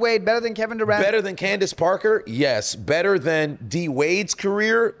than D Wade, better than Kevin Durant? Better than Candace Parker? Yes. Better than D Wade's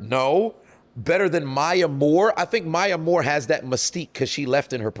career? No. Better than Maya Moore? I think Maya Moore has that mystique because she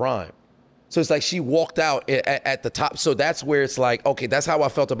left in her prime. So it's like she walked out at the top. So that's where it's like, okay, that's how I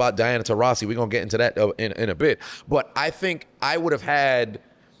felt about Diana Taurasi. We're going to get into that in a bit. But I think I would have had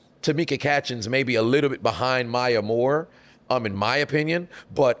Tamika Catchings maybe a little bit behind Maya Moore, in my opinion.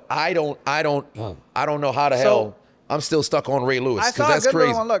 But I don't know how the hell I'm still stuck on Ray Lewis because that's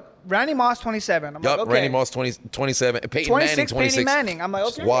crazy. Look, Randy Moss, 27. I'm like, okay. Randy Moss, 27. Peyton 26, Manning, 26. Peyton Manning. I'm like,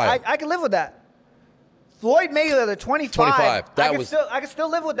 okay, Wild. I can live with that. Floyd Mayweather, 25. 25. I can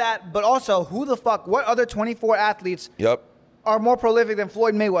still live with that. But also, what other 24 athletes are more prolific than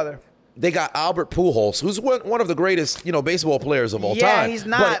Floyd Mayweather? They got Albert Pujols, who's one of the greatest, baseball players of all time. Yeah, he's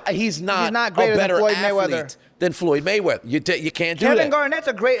not. But he's not greater a better than Floyd athlete Mayweather. than Floyd Mayweather. You can't do that. Kevin Garnett's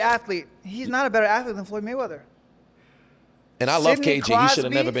a great athlete. He's not a better athlete than Floyd Mayweather. And I love Sidney KG. He should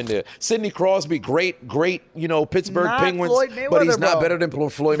have never been there. Sidney Crosby, great, Pittsburgh Not Penguins, Floyd Mayweather, but he's not bro. better than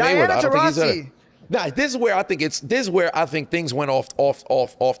Floyd Diana Mayweather. I don't think he's Taurasi. better. Nah, this is where I think things went off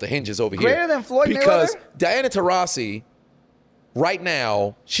the hinges over here. Greater than Floyd because Mayweather? Diana Taurasi, right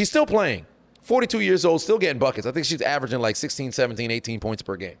now, she's still playing. 42 years old, still getting buckets. I think she's averaging like 16, 17, 18 points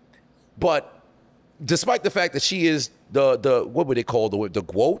per game. But despite the fact that she is the what would they call the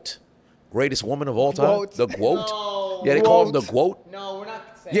GWOAT? Greatest woman of all time? GWOAT. The GWOAT? No. Yeah, they call them the GWOAT. No, we're not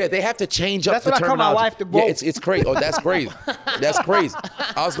saying Yeah, they have to change up That's the what I call my terminology. wife, the GWOAT. Yeah, it's crazy. Oh, that's crazy. That's crazy.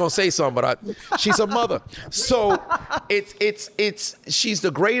 I was gonna say something, but she's a mother. So she's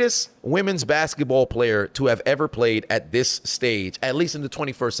the greatest women's basketball player to have ever played at this stage, at least in the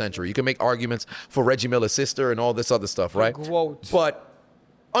 21st century. You can make arguments for Reggie Miller's sister and all this other stuff, right? GWOAT. But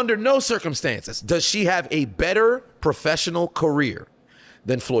under no circumstances does she have a better professional career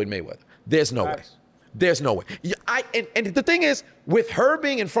than Floyd Mayweather. There's no way. There's no way. And the thing is, with her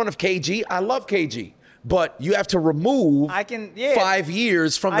being in front of KG, I love KG. But you have to remove I can- yeah. 5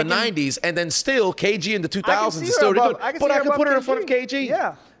 years from the I can- 90s, and then still KG in the I can 2000s see is her still above- good. I can But see I her can put above her in front of KG.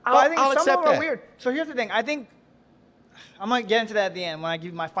 Yeah. I think will some accept of them that. are weird. So here's the thing. I think I'm gonna get into that at the end when I give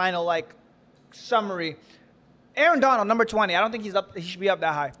you my final summary. Aaron Donald, number 20. I don't think he should be up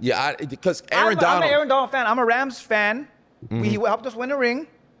that high. Yeah, because I'm Aaron Donald. an Aaron Donald fan. I'm a Rams fan. He helped us win a ring.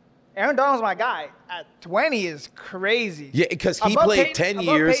 Aaron Donald's my guy. At 20 is crazy. Yeah, because he Above played Peyton? 10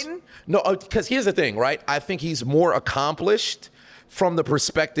 Above years. Peyton? No, because here's the thing, right? I think he's more accomplished from the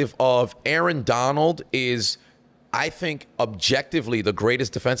perspective of Aaron Donald is, I think, objectively the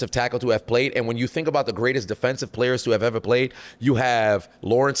greatest defensive tackle to have played. And when you think about the greatest defensive players to have ever played, you have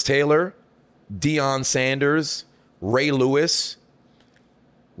Lawrence Taylor, Deion Sanders, Ray Lewis,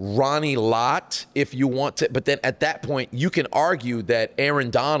 Ronnie Lott, if you want to. But then at that point, you can argue that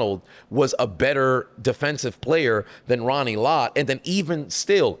Aaron Donald was a better defensive player than Ronnie Lott. And then even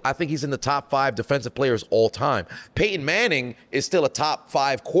still, I think he's in the top 5 defensive players all time. Peyton Manning is still a top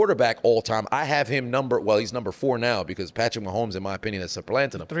 5 quarterback all time. I have him he's number 4 now because Patrick Mahomes, in my opinion, has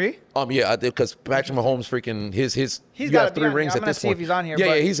supplanted him. 3? Yeah, because Patrick Mahomes freaking He's you gotta have be 3 on rings here. I'm at this gonna see point. if he's on here, Yeah,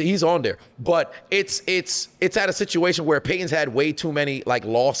 but- he's on there. But it's at a situation where Peyton's had way too many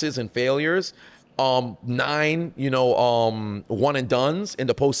losses and failures. 9, one and dones in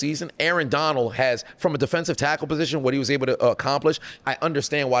the postseason. Aaron Donald has, from a defensive tackle position, what he was able to accomplish. I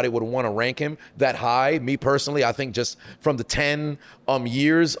understand why they would want to rank him that high. Me personally, I think just from the 10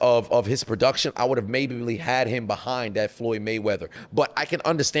 years of his production, I would have maybe had him behind that Floyd Mayweather. But I can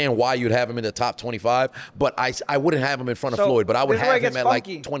understand why you'd have him in the top 25. But I wouldn't have him in front of So, Floyd. But I would this is where it have him gets at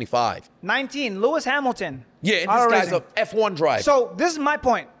funky. 25. 19, Lewis Hamilton. Yeah, and Auto this guy's racing. a F1 driver. So this is my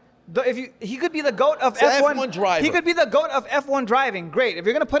point. He could be the GOAT of It's an F1. F1 driver. He could be the GOAT of F1 driving. Great. If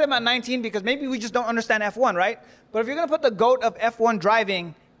you're going to put him at 19, because maybe we just don't understand F1, right? But if you're going to put the GOAT of F1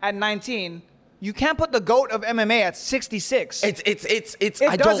 driving at 19, you can't put the GOAT of MMA at 66.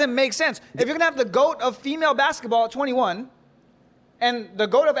 It doesn't make sense. If you're going to have the GOAT of female basketball at 21 and the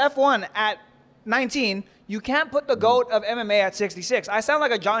GOAT of F1 at 19, you can't put the GOAT of MMA at 66. I sound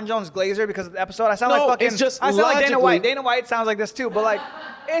like a Jon Jones glazer because of the episode. I sound No, like fucking. it's just I sound like Dana logically- White. Dana White sounds like this too, but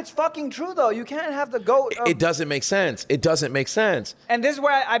it's fucking true though. You can't have the GOAT. It doesn't make sense. It doesn't make sense. And this is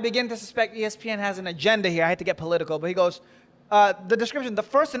where I begin to suspect ESPN has an agenda here. I hate to get political, but he goes, the description: the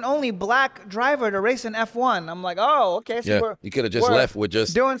first and only black driver to race in F1. I'm like, oh, okay. So Yeah, you could have just we're left with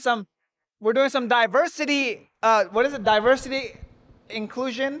just doing some. We're doing some diversity. What is it? Diversity,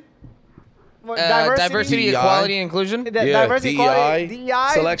 inclusion. What, Diversity, DEI. equality, and inclusion. Diversity, equality, DEI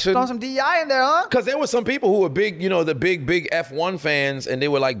selection. Throwing some DEI in there, huh? Because there were some people who were big, the big F1 fans, and they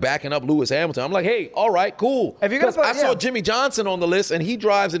were backing up Lewis Hamilton. I'm like, hey, all right, cool. If you're gonna 'Cause put- I saw yeah. Jimmy Johnson on the list, and he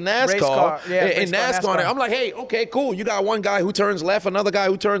drives in NASCAR. Race car. Yeah, in race car, NASCAR. NASCAR. I'm like, hey, okay, cool. You got one guy who turns left, another guy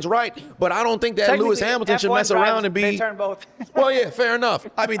who turns right. But I don't think that Lewis Technically, Hamilton should F1 mess around drivers, and be. They turn both. Well, yeah, fair enough.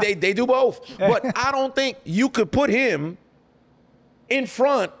 I mean, they do both. But I don't think you could put him in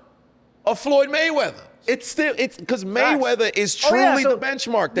front of Floyd Mayweather. It's because Mayweather is truly the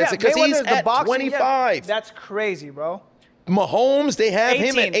benchmark. That's because Mayweather he's is the at boxing, 25. That's crazy, bro. Mahomes, they have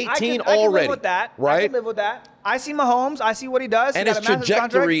him at 18 I can already. live with that. I Right? can live with that. I see Mahomes. I see what he does. And He his got a massive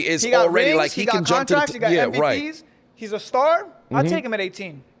trajectory contract. is He got already rings, he got can jump to the contracts, he got yeah, MVPs. right. He's a star. I'll take him at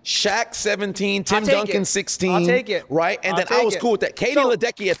 18. Shaq 17, Tim I'll take Duncan it. 16. I'll take it. Right? And I'll then I take was it. cool with that. Katie So-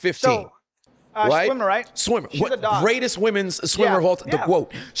 Ledecky at 15. So, right? Swimmer, right? Swimmer. She's a dog. Greatest women's swimmer Yeah, of all time. The yeah.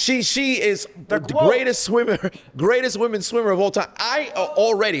 quote. She is the quote. greatest women's swimmer of all time. I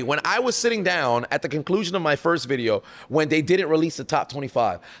already, when I was sitting down at the conclusion of my first video, when they didn't release the top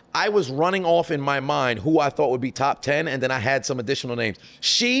 25, I was running off in my mind who I thought would be top 10, and then I had some additional names.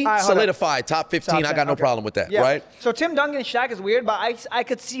 She All right, hold solidified top 15. Top I 10, got no okay. problem with that, Yeah. right? So Tim Duncan and Shaq is weird, but I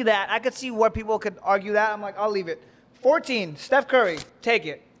could see that. I could see where people could argue that. I'm like, I'll leave it. 14, Steph Curry. Take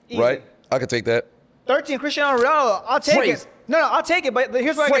it. Easy. Right? I could take that. 13, Cristiano Ronaldo. I'll take Crazy. it. No, I'll take it. But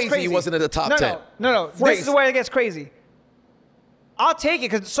here's where it Crazy gets crazy. he wasn't in the top 10. No. This is where it gets crazy. I'll take it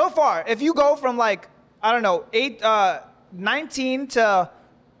because so far, if you go from 19 to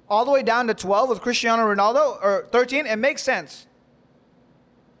all the way down to 12 with Cristiano Ronaldo, or 13, it makes sense.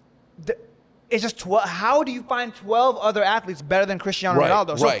 It's just 12. How do you find 12 other athletes better than Cristiano Right,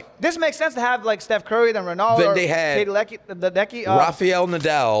 Ronaldo? So right. this makes sense to have Steph Curry, then Ronaldo. Then or they had Ledecky. Rafael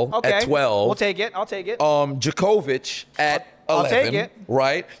Nadal Okay. at 12. We'll take it. I'll take it. Djokovic at I'll 11. take it.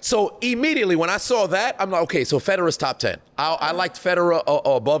 Right? So immediately when I saw that, I'm like, okay, so Federer's top 10. I liked Federer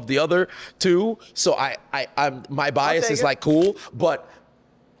above the other two. So my bias take is it. cool. But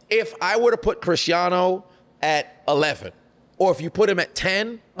if I were to put Cristiano at 11, or if you put him at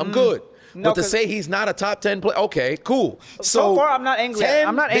 10, I'm good. No, but to say he's not a top 10 player, okay, cool. So far, I'm not angry. 10,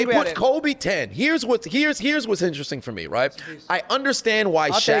 I'm not angry they at put it. Kobe 10. Here's what's interesting for me, right? I understand why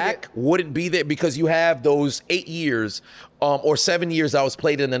I'll take Shaq it. wouldn't be there because you have those 8 years or 7 years that was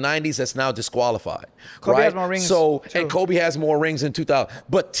played in the 90s that's now disqualified. Kobe right? has more rings, So too. and Kobe has more rings in 2000.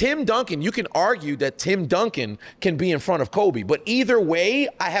 But Tim Duncan, you can argue that Tim Duncan can be in front of Kobe. But either way,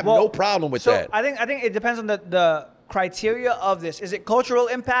 I have no problem with that. I think it depends on the criteria of this. Is it cultural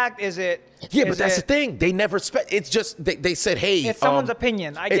impact? Is it? Yeah, but is that's it, the thing. They never it's just they said, hey, It's someone's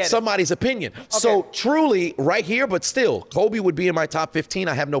opinion. I get it's it. somebody's opinion. So truly, right here, but still, Kobe would be in my top 15.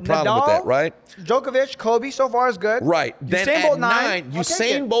 I have no problem with that, right? Djokovic, Kobe so far is good. Right. Then Usain at Bolt 9, I'll take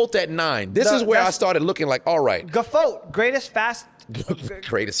Usain it. Bolt at 9. This is where I that's- started looking like, all right, Gafote, greatest fast.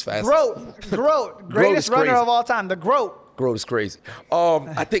 greatest fast. Groat, greatest runner crazy. of all time. The Groat. Groat is crazy.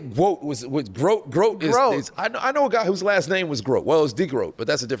 I think Groat was Groat. Groat is I know a guy whose last name was Groat. Well, it was DeGroat, but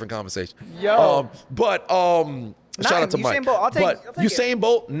that's a different conversation. Yo. Shout out to Usain Mike. Bolt, I'll take but it. Usain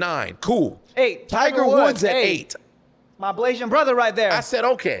Bolt 9, cool. 8. Tiger Woods at 8. My Blasian brother right there. I said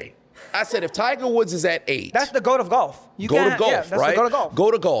okay. I said if Tiger Woods is at 8, That's the goat of golf. You go to can't- golf, yeah, that's right? the goat of golf.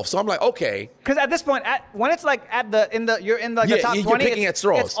 Go to golf. So I'm like, okay. Because at this point, when it's like you're in the top you're 20, picking at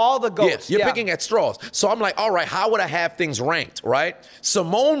straws. it's all the goats. Yeah, you're picking at straws. So I'm like, all right, how would I have things ranked, right?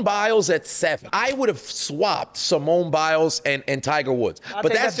 Simone Biles at 7. I would have swapped Simone Biles and Tiger Woods. I'll But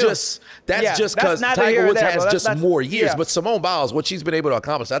take that's that too. just Yeah, because that's neither here Tiger nor Woods there, has bro. just That's- more years. yeah. But Simone Biles, what she's been able to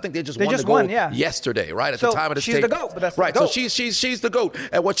accomplish, I think they just They won just the gold won, yeah. yesterday, right? At So the time of the she's tape. the GOAT, but that's the right. GOAT. So she's the GOAT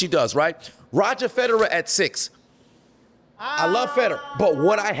at what she does, right? Roger Federer at 6. I love Federer, but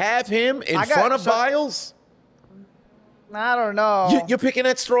would I have him in front of Biles? I don't know. You're picking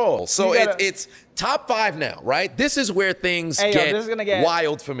at straws. So You gotta- it's top 5 now, right? This is where things Hey, yo, this is gonna get-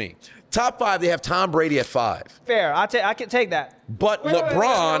 wild for me. Top 5, they have Tom Brady at 5, Fair. I can take that. but Wait, wait, wait,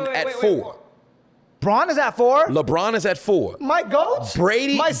 LeBron wait, at wait, 4. Braun is at 4. LeBron is at 4. My goat.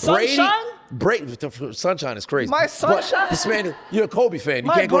 Brady, My sunshine. Sunshine is crazy. My But sunshine? this man, you're a Kobe fan. You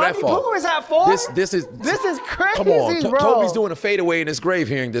My can't go that Bronny far. Boo is at 4. This is crazy, Come on, bro. Kobe's doing a fadeaway in his grave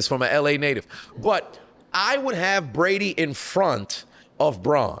hearing this from an LA native. But I would have Brady in front of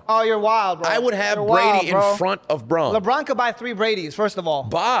Braun. Oh, you're wild, bro. I would have You're Brady wild, bro. in front of Braun. LeBron could buy 3 Bradys. First of all,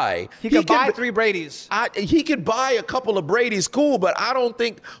 He could buy could- 3 Bradys. He could buy a couple of Brady's, cool, but I don't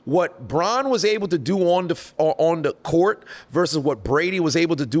think what Braun was able to do on the court versus what Brady was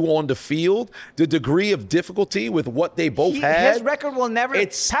able to do on the field, the degree of difficulty with what they both had. His record will never.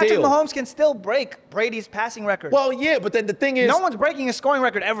 It's Patrick still- Mahomes can still break Brady's passing record. Well, yeah, but then the thing is, no one's breaking his scoring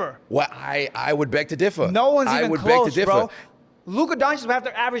record ever. well, I would beg to differ. No one's I even would close, beg to differ. bro. Luka Doncic will have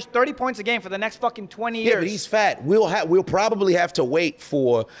to average 30 points a game for the next fucking 20 years. Yeah, but he's fat. We'll probably have to wait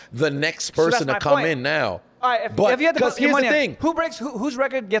for the next So that's person to my come point. in now. All right, But if you had to because put your here's money the on thing. whose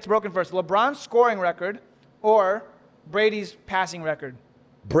record gets broken first? LeBron's scoring record or Brady's passing record?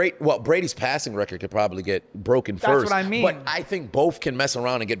 Brady's passing record could probably get broken That's first. what I mean. But I think both can mess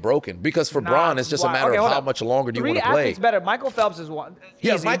around and get broken because for Braun, it's just a matter of how much longer do you want to 3 play. athletes better. Michael Phelps is one.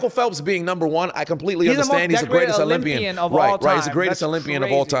 Yeah, Easy. Michael Phelps being number 1, I completely He's the most understand. He's the greatest decorated Olympian. Olympian of right, all right. He's the time. greatest That's Olympian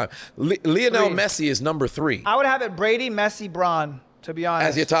of all crazy. time. Lionel 3. Messi is number 3. I would have it Brady, Messi, Braun, to be honest.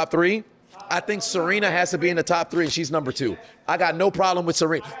 As your top 3? I think Serena has to be in the top 3, and she's number 2. I got no problem with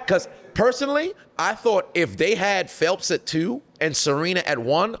Serena. Because personally, I thought if they had Phelps at 2 and Serena at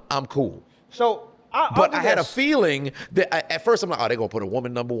 1, I'm cool. So, But I had a feeling that at first I'm like, oh, they're gonna put a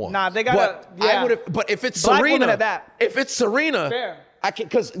woman number 1. Nah, they gotta- But I yeah. would have. But if it's Black Serena, women at that. if it's Serena, Fair. I can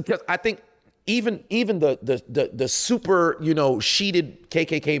because I think even the super sheeted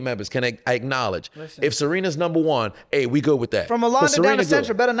KKK members can acknowledge if Serena's number 1, hey, we good with that. From 'Cause Alonda down Serena to good.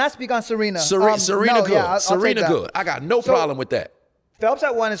 Central, better not speak on Serena. Serena No, good. yeah, I'll take Serena that. good. I got no So, problem with that. Phelps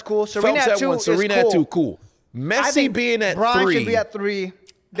at 1 is cool. Serena Phelps at at 2 1, is Serena cool. at 2, cool. I Messi think being at Braun 3. should be at 3.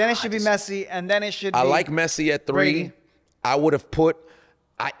 Then it should be Messi, and then it should be. I like Messi at 3. Brady. I would have put.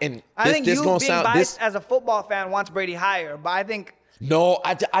 I think this you gonna being sound biased this. as a football fan wants Brady higher, but I think No,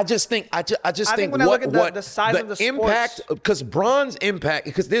 I just think think when I look at the size of the impact, sports- because Braun's impact,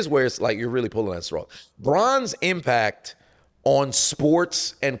 because this is where it's like you're really pulling that straw. Braun's impact on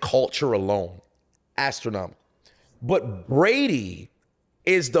sports and culture alone, astronomical. But Brady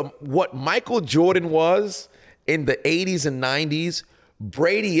is what Michael Jordan was in the 80s and 90s.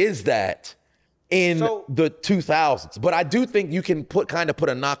 Brady is that in the 2000s. But I do think you can put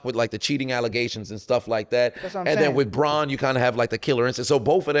a knock with like the cheating allegations and stuff like that. That's what I'm and saying. then with Braun, you kind of have like the killer instinct. So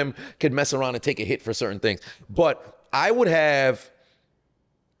both of them could mess around and take a hit for certain things. But I would have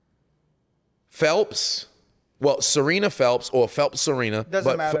Serena Phelps or Phelps Serena. doesn't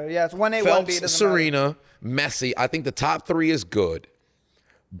but matter. Yeah, it's 1A, Phelps 1B. Doesn't Serena, Messi. I think the top 3 is good.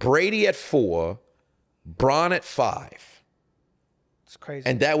 Brady at 4, Bron at 5. It's crazy.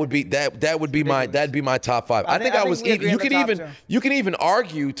 And that'd be my top 5. I think you can even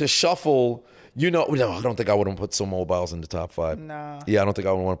argue to shuffle. No, I don't think I would have put some mobiles in the top 5. Nah. Yeah, I don't think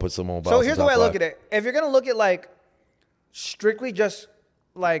I would want to put some mobiles. So here's in the way I look top at it. If you're gonna look at like strictly just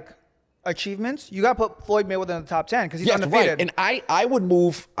like achievements, you gotta put Floyd Mayweather in the top 10 because he's undefeated. Right. And I would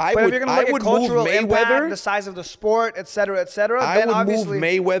move. But if you're gonna look at cultural impact, the size of the sport, et cetera, I then would obviously move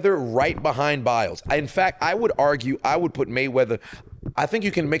Mayweather right behind Biles. In fact, I would argue I would put Mayweather. I think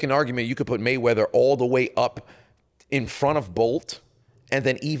you can make an argument. You could put Mayweather all the way up in front of Bolt. And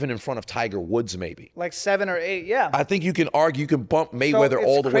then even in front of Tiger Woods, maybe. like 7 or 8, yeah. I think you can argue, you can bump Mayweather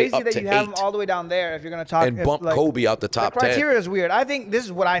all the way up to 8. It's crazy that you have him all the way down there if you're going to talk. And bump Kobe out the top 10. The criteria is weird. I think, this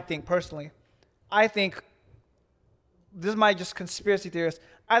is what I think personally. I think, this is my just conspiracy theorist.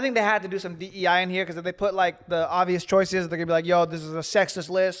 I think they had to do some DEI in here because if they put like the obvious choices, they're going to be like, yo, this is a sexist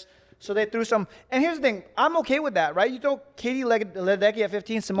list. So they threw some, and here's the thing, I'm okay with that, right? You throw Katie Ledecky at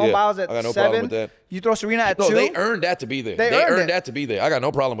 15, Simone Biles at 7. You throw Serena at 2. No, they earned that to be there. They earned that to be there. I got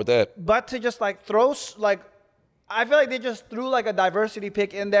no problem with that. But to just like throw, like, I feel like they just threw like a diversity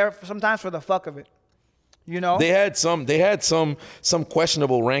pick in there sometimes for the fuck of it. You know, they had some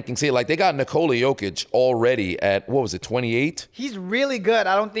questionable rankings here. Like they got Nikola Jokic already at 28. He's really good.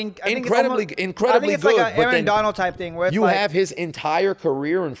 I think incredibly I think it's good. like an Aaron Donald type thing where it's you have his entire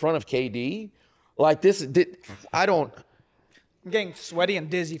career in front of KD. Like this, I'm getting sweaty and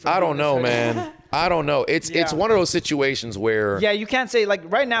dizzy. I don't know, man. I don't know. It's one of those situations where you can't say like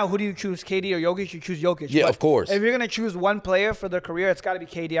right now. Who do you choose, KD or Jokic? You choose Jokic. Yeah, of course. If you're gonna choose one player for their career, it's got to be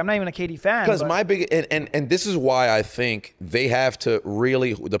KD. I'm not even a KD fan. Because my big and this is why I think they have to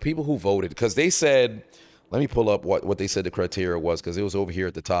really the people who voted because they said. Let me pull up what they said the criteria was because it was over here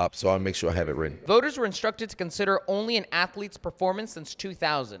at the top. So I'll make sure I have it written. Voters were instructed to consider only an athlete's performance since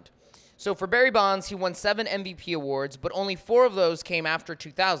 2000. So for Barry Bonds, he won 7 MVP awards, but only 4 of those came after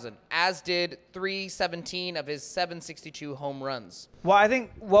 2000, as did 317 of his 762 home runs. Well, I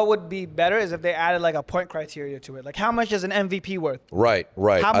think what would be better is if they added like a point criteria to it. Like how much is an MVP worth? Right.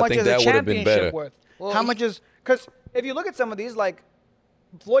 How much is a championship worth? Well, how much is, because if you look at some of these, like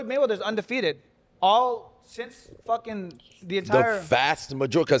Floyd Mayweather's undefeated. All since fucking the vast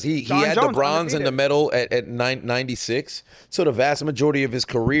majority, because he had Jones the bronze and the medal at 96. So the vast majority of his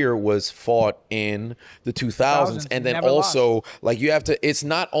career was fought in the 2000s. And then also, like you have to, it's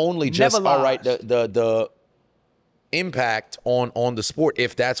not only just, all right, the impact on the sport,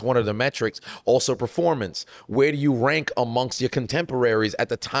 if that's one of the metrics, also performance. Where do you rank amongst your contemporaries at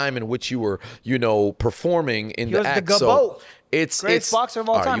the time in which you were, performing in the act? So it's greatest boxer of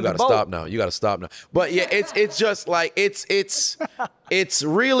all time. You gotta stop now. You gotta stop now. But yeah, it's just like it's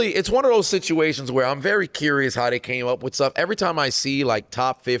really it's one of those situations where I'm very curious how they came up with stuff. Every time I see like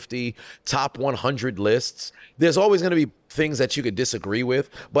top 50, top 100 lists, there's always going to be things that you could disagree with.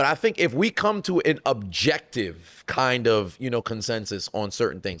 But I think if we come to an objective kind of consensus on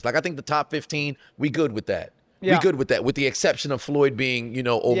certain things, like I think the top 15, we good with that. Yeah. We good with that, with the exception of Floyd being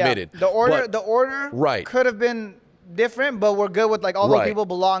omitted. Yeah. The order could have been different, but we're good with like all those people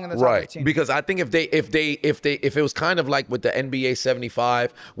belong in the top 15. Because I think if it was kind of like with the NBA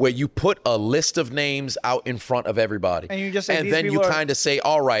 75, where you put a list of names out in front of everybody, and you just say, and then you kind of say,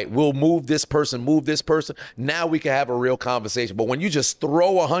 all right, we'll move this person. Now we can have a real conversation. But when you just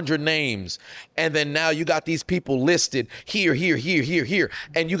throw 100 names, and then now you got these people listed here,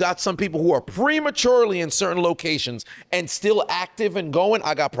 and you got some people who are prematurely in certain locations and still active and going,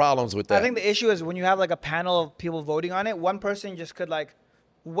 I got problems with that. I think the issue is when you have like a panel of people voting on it, one person just could like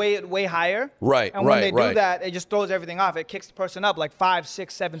weigh it way higher. Right. And when they do that, it just throws everything off. It kicks the person up like 5,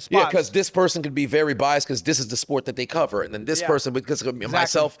 6, 7 spots. Yeah, because this person could be very biased because this is the sport that they cover, and then this person because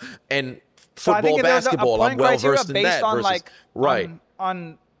myself and football, basketball, I'm well versed in that. On like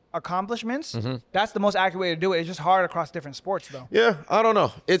on accomplishments, that's the most accurate way to do it. It's just hard across different sports, though. Yeah, I don't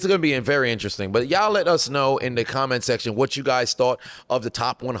know. It's going to be very interesting. But y'all let us know in the comment section what you guys thought of the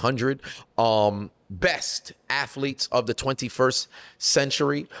top 100 best athletes of the 21st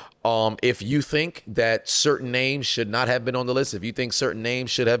century. If you think that certain names should not have been on the list, if you think certain names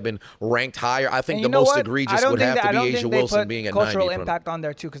should have been ranked higher, I think the most egregious would have to be A'ja Wilson being at 90. Cultural impact on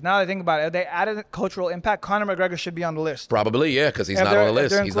there too, because now that I think about it, if they added cultural impact, Conor McGregor should be on the list. Probably, yeah, because he's not on the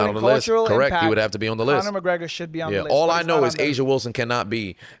list. He's not on the list. Correct, he would have to be on the list. Conor McGregor should be on the list. All I know is A'ja Wilson cannot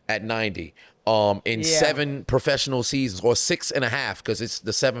be at 90. in 7 professional seasons, or 6.5, because it's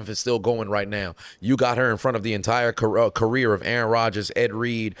the 7th is still going right now. You got her in front of the entire career of Aaron Rodgers, Ed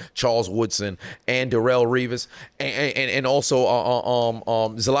Reed, Charles Woodson, and Darrelle Revis, and also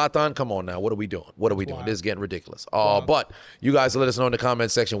Zlatan. Come on now, what are we doing? What are we doing? This is getting ridiculous. But you guys let us know in the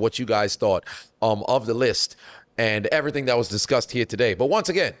comment section what you guys thought of the list and everything that was discussed here today. But once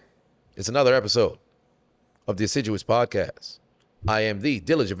again, it's another episode of the Assiduous Podcast. I am the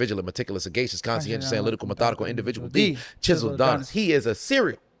diligent, vigilant, meticulous, sagacious, conscientious, analytical, methodical individual, the chiseled Adonis. He is a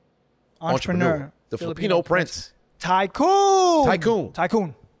serial entrepreneur, the Filipino prince, Tycoon.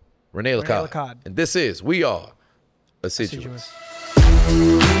 Rene Lacade. And this is, we are Assiduous.